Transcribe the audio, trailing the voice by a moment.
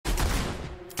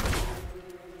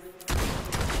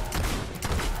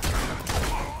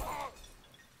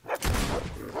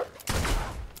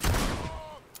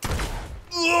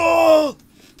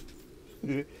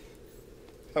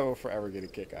I will forever get a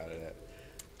kick out of that.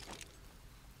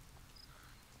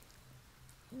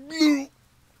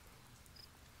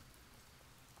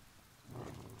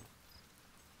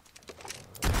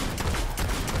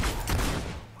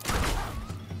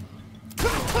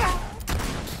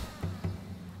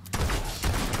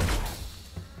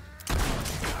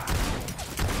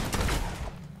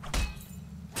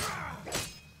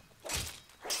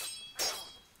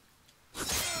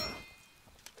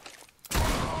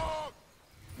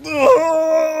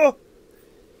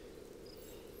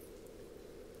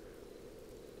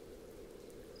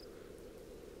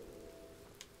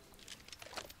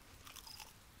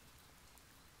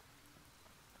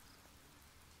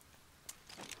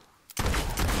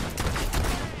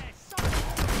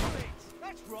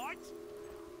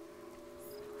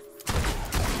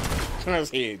 His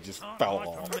head just fell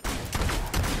off.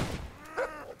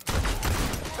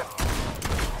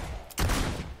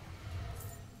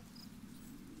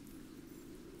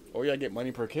 Oh yeah, I get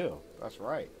money per kill. That's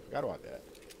right. Forgot about that.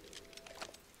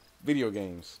 Video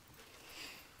games.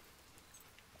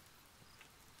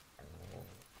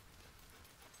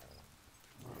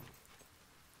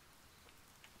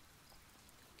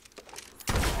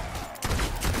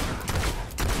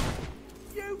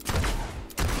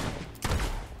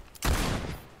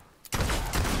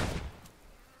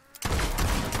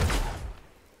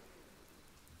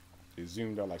 It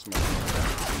zoomed out like smoke.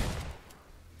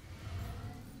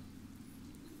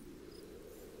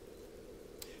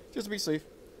 Just to be safe.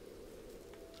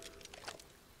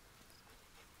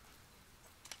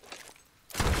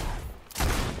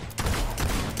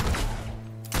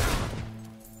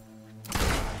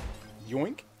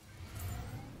 Yoink.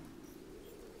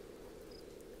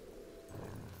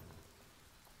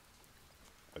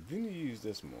 I do need to use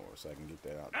this more so I can get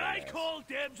that out. I call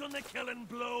dibs on the killing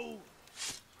blow.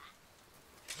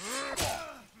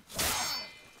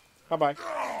 Bye bye.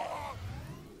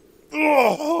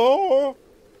 Oh!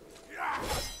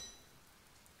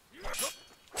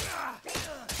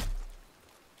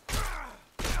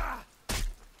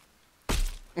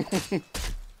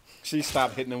 She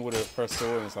stopped hitting him with her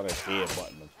sword and started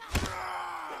headbutting him.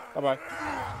 Bye bye.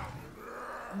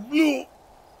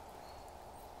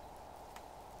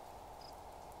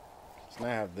 So now I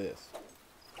have this.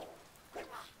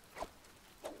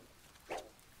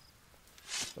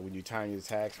 So when you time your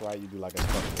attacks right, you do like a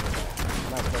special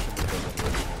attack. Not special, but it does a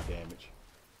little more damage.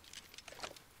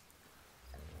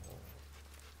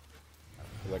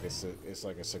 It's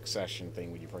like a succession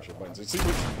thing when you press your buttons. See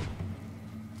what?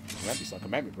 Come at me, son.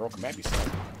 Come at me, bro. Come at me,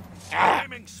 son. Ah!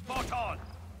 Aiming spot on.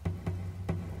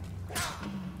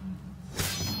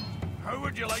 How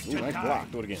would you like Ooh, to nice die?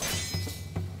 block. Do it again.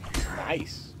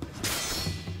 Nice.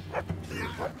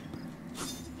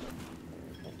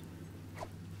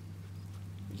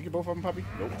 Did you get both of them, puppy?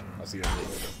 Nope. I see that.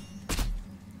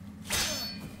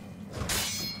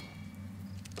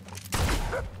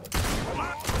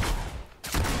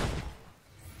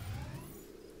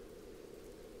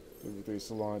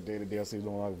 So long data DLC is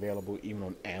no longer available even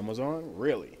on Amazon?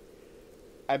 Really?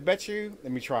 I bet you.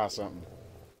 Let me try something.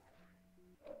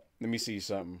 Let me see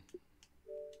something.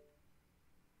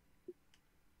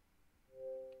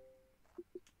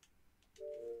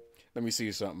 Let me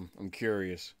see something. I'm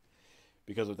curious.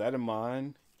 Because with that in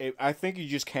mind, I think you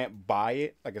just can't buy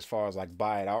it. Like as far as like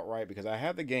buy it outright. Because I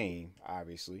have the game,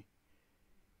 obviously.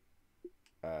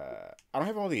 I don't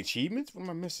have all the achievements. What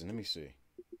am I missing? Let me see.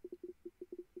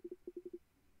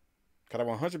 Because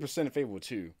I 100% in Fable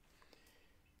 2.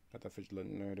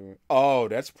 Oh,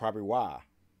 that's probably why.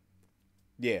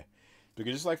 Yeah.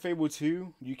 Because just like Fable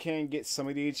 2, you can't get some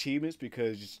of the achievements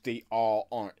because they all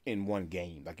aren't in one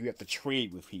game. Like you have to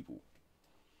trade with people.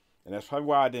 And that's probably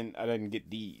why I didn't get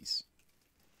these.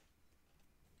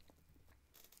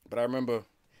 But I remember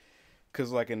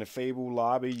because like in the Fable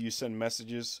lobby you send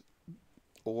messages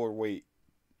or wait.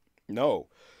 No.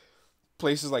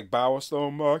 Places like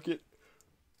Bowerstone Market.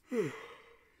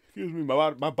 Excuse me,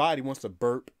 my body wants to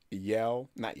burp, yell,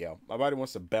 not yell. My body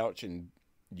wants to belch and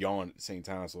yawn at the same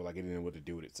time, so like it didn't know what to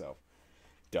do with itself.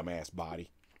 Dumbass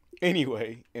body.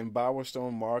 Anyway, in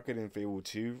Bowerstone Market in Fable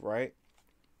 2, right?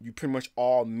 You pretty much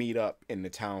all meet up in the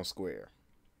town square.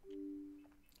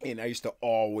 And I used to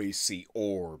always see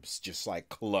orbs just like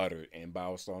cluttered in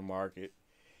Bowerstone Market.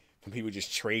 From people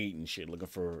just trading shit, looking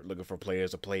for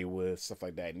players to play with, stuff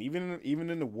like that. And even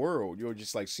in the world, you'll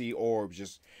just like see orbs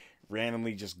just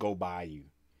randomly just go by you.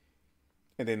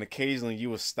 And then occasionally you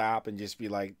will stop and just be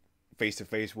like face to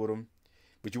face with them.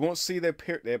 But you won't see that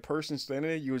person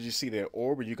standing there. You'll just see their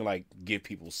orb and you can like give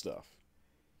people stuff.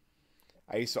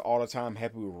 I used to all the time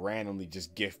have people randomly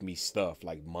just gift me stuff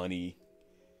like money,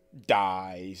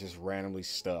 dies, just randomly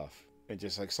stuff. And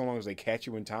just like so long as they catch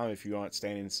you in time, if you aren't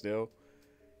standing still,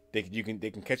 they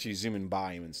can catch you zooming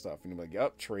by him and stuff. And you're like,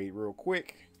 yup, trade real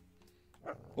quick.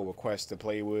 Or request to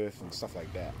play with and stuff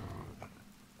like that.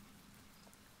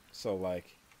 So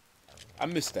like, I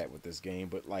missed that with this game,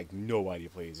 but like nobody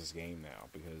plays this game now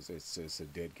because it's a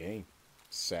dead game.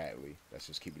 Sadly, that's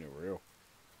just keeping it real.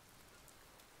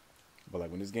 But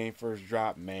like when this game first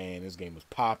dropped, man, this game was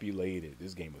populated.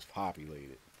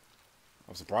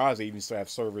 I'm surprised they even still have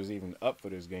servers even up for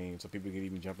this game, so people can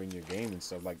even jump in your game and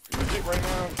stuff. Like legit right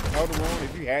now, Elder World,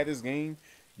 if you had this game,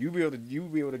 you'd be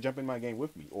able to jump in my game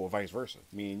with me, or vice versa,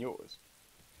 me and yours.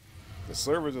 The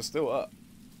servers are still up.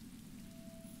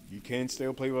 You can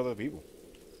still play with other people.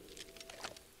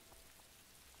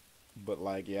 But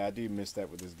like, yeah, I do miss that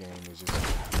with this game. It's just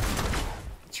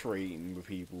trading with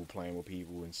people, playing with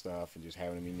people and stuff, and just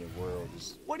having them in your world.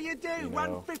 Just, What do you do? you know.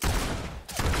 Run 50.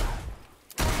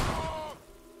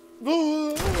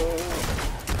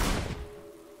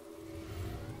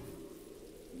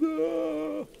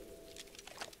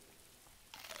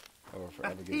 Or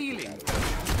forever get Healing. out of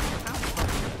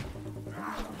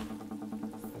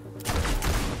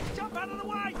Jump out of the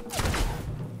way.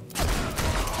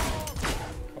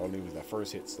 all I need was that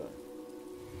first hit stun.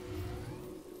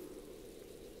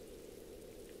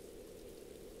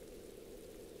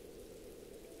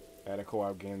 Had a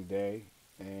co-op game today,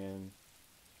 and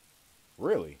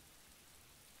really?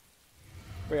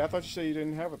 Wait, I thought you said you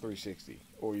didn't have a 360.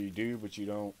 Or you do, but you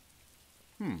don't.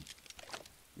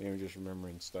 Maybe I'm just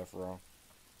remembering stuff wrong.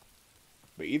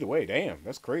 But either way, damn,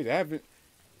 that's crazy. I've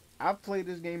played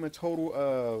this game a total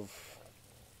of,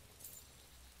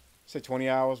 say 20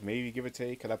 hours, maybe give or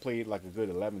take. Because I played like a good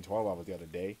 11, 12 hours the other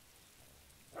day.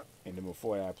 And then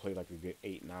before that, I played like a good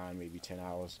 8, 9, maybe 10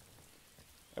 hours.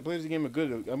 I played this game a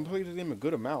good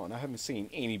amount, and I haven't seen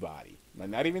anybody. Like,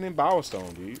 not even in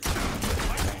Bowerstone, dude.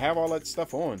 I have all that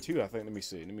stuff on too. I think. Let me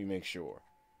see. Let me make sure.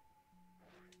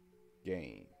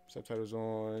 Game subtitles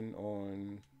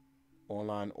on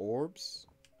online orbs.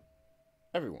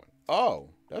 Everyone. Oh,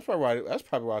 that's probably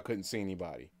why I couldn't see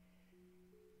anybody.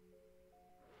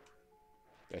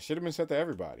 That should have been set to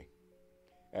everybody.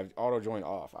 Auto join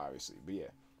off, obviously. But yeah.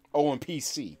 Oh, on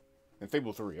PC and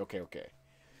Fable 3. Okay.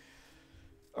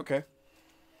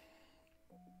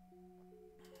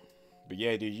 But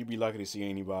yeah, dude, you'd be lucky to see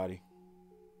anybody.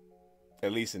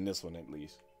 At least in this one, at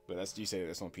least. But that's, you say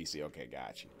that's on PC. Okay,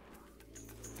 got you.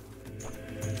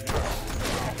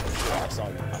 I saw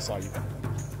you.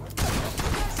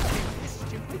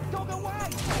 Stupid dog away.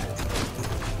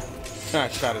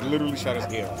 Literally shot his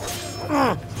head off.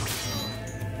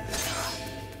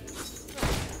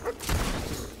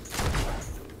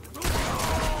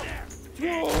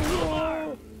 You'll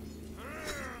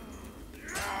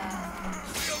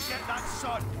get that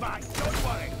sword back. Don't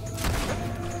worry.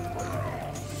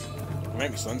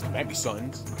 Might be sons. Keep at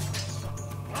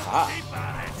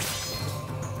it.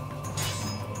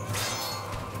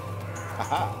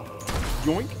 Haha.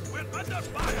 Yoink. We're under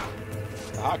fire.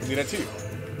 Haha, I can do that too.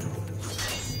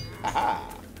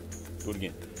 Haha. Do it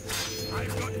again.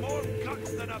 I've got more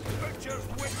guts than a butcher's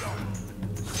window.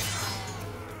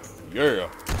 Yeah.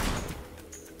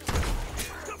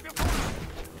 Stop your fire.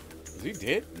 Is he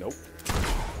dead? Nope.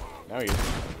 Now he is.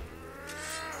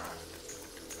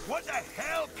 What the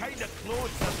hell kind of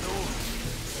clothes are those?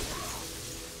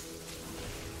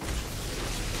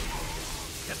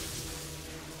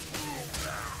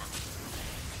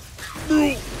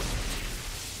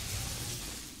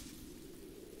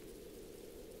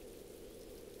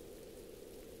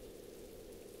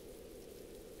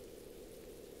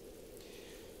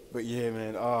 But yeah,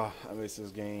 man. I miss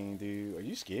this game, dude. Are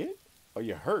you scared? Oh,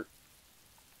 you hurt?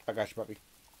 I got you, puppy.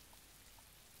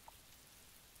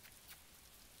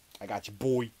 I got you,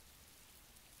 boy.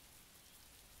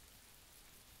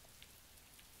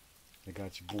 I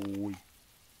got you, boy.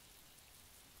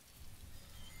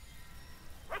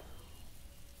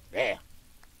 Yeah.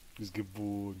 He's a good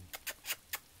boy.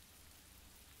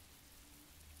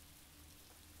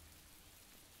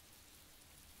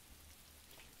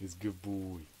 He's a good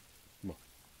boy. Come on.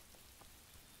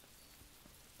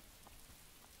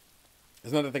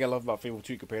 There's another thing I love about Fable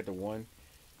 2 compared to 1.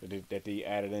 That they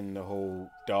added in the whole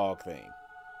dog thing.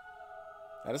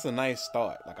 Now, that's a nice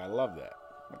start. Like, I love that.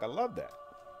 Like,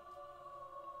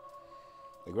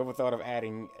 whoever thought of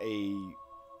adding a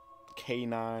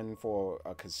K9 for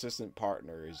a consistent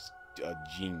partner is a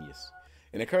genius.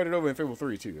 And they carried it over in Fable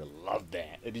 3 too. I love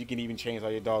that. And you can even change how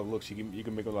your dog looks. You can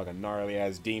make him like a gnarly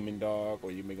ass demon dog,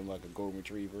 or you make him like a golden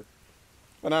retriever.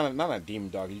 But not a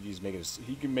demon dog. You just make it.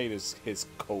 He can make his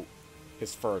coat,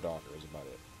 his fur darker. Is about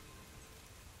it.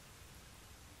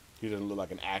 He doesn't look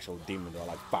like an actual demon or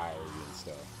like fiery and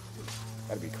stuff.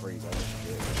 That'd be crazy. I wish he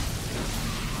did.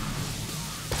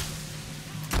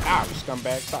 Ow, you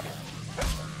scumbag. Stop it.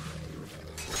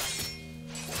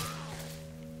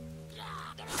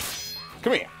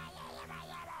 Come here.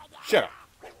 Shut up.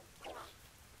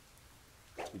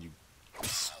 Did you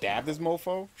stab this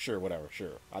mofo? Sure, whatever,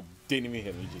 sure. I didn't even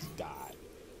hit him. He just died.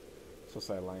 So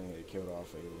sad Lion had killed all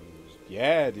Fables.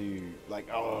 Yeah, dude.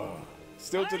 Like, oh.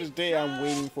 Still to this day, I'm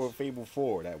waiting for Fable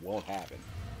 4. That won't happen.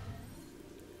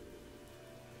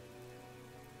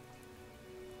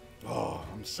 Oh,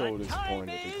 I'm so disappointed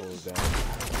that they closed down.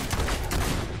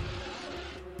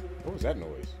 What was that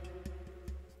noise?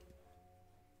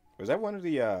 Was that one of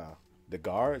the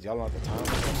guards? Y'all know at the time?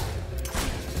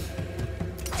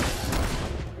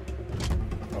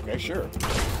 Okay, sure.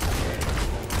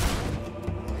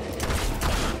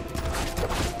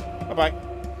 Bye-bye.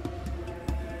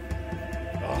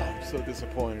 Oh, I'm so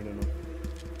disappointed in them.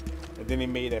 And then they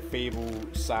made that Fable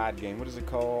side game. What is it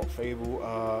called? Fable,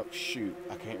 shoot.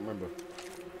 I can't remember.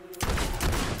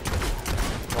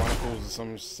 Chronicles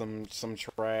or some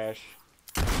trash.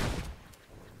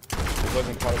 It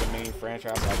wasn't part of the main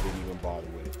franchise, so I didn't even bother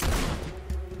with it.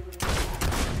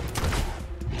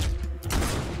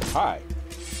 Hi.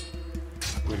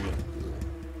 What do you mean?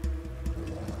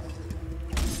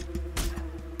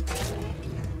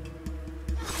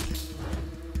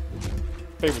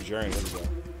 Fable Journey, there we go.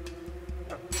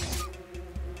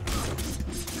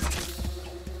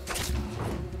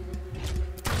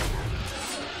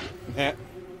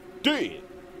 Dead.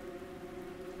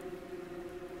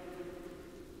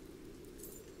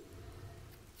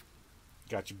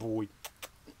 Got you, boy.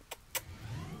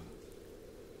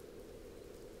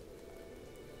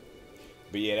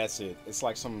 But yeah, that's it. It's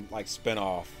like some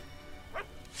spin-off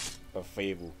of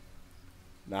Fable.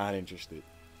 Not interested.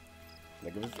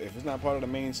 Like if it's not part of the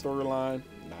main storyline,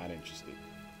 not interested.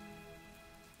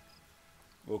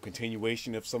 Or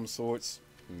continuation of some sorts,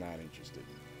 not interested.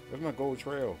 Where's my gold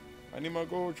trail? I need my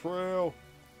gold trail.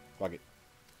 Fuck it.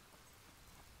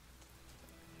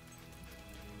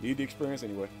 Need the experience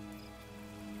anyway.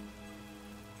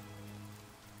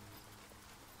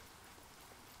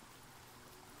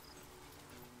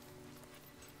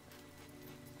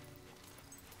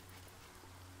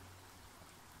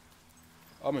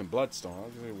 I'm in Bloodstone. I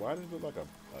was gonna say, why does it look like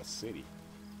a city?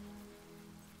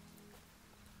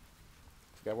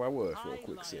 Forgot where I was for a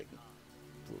quick second.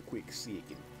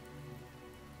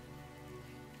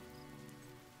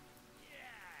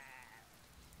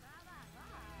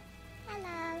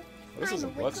 Hello. Oh, this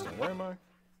isn't Bloodstone. Where am I?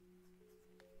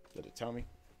 Did it tell me?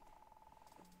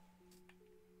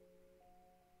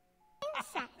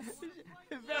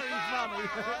 Very funny.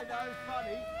 No,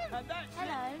 funny. And that's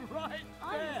Hello. it right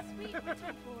I'm there. a sweet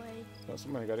little boy. Oh,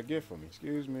 somebody got a gift for me.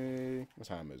 Excuse me. What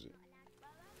time is it?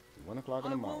 1 o'clock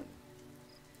in the morning.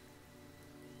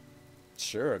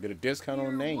 Sure, I get a discount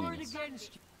on names.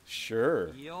 Sure.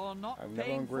 You're not I'm never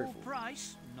paying full ungrateful.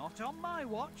 price. Not on my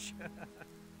watch.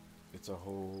 It's a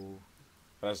whole...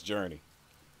 That's Journey.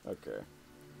 Okay.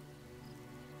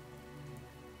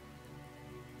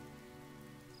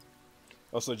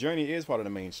 Oh, so Journey is part of the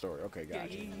main story. Okay,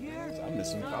 gotcha.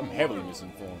 I'm heavily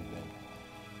misinformed then.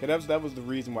 Cause that was the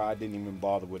reason why I didn't even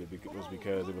bother with it, because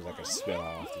it was like a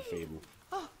spin-off to Fable.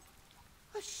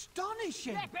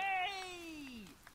 Astonishing.